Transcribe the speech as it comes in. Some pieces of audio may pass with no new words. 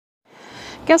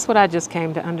Guess what I just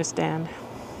came to understand?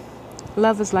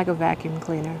 Love is like a vacuum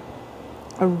cleaner.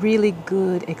 A really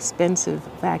good, expensive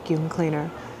vacuum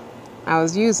cleaner. I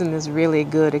was using this really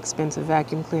good, expensive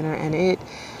vacuum cleaner, and it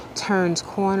turns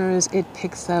corners, it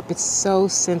picks up, it's so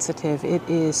sensitive. It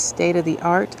is state of the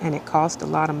art, and it costs a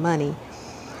lot of money.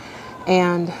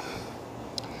 And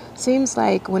seems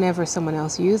like whenever someone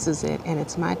else uses it and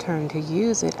it's my turn to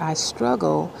use it, I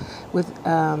struggle with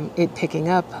it picking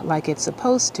up like it's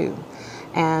supposed to.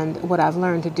 And what I've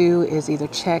learned to do is either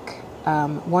check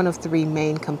one of three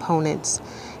main components.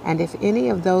 And if any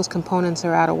of those components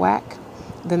are out of whack,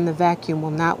 then the vacuum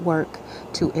will not work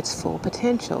to its full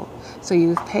potential. So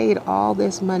you've paid all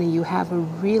this money. You have a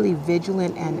really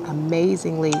vigilant and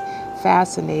amazingly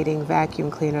fascinating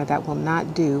vacuum cleaner that will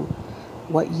not do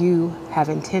what you have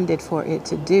intended for it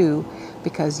to do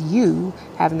because you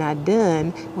have not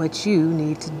done what you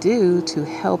need to do to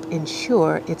help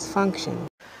ensure its function.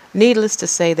 Needless to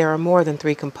say, there are more than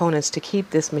three components to keep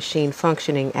this machine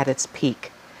functioning at its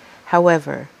peak.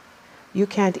 However, you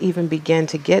can't even begin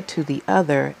to get to the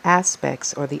other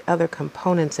aspects or the other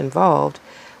components involved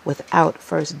without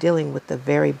first dealing with the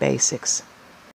very basics.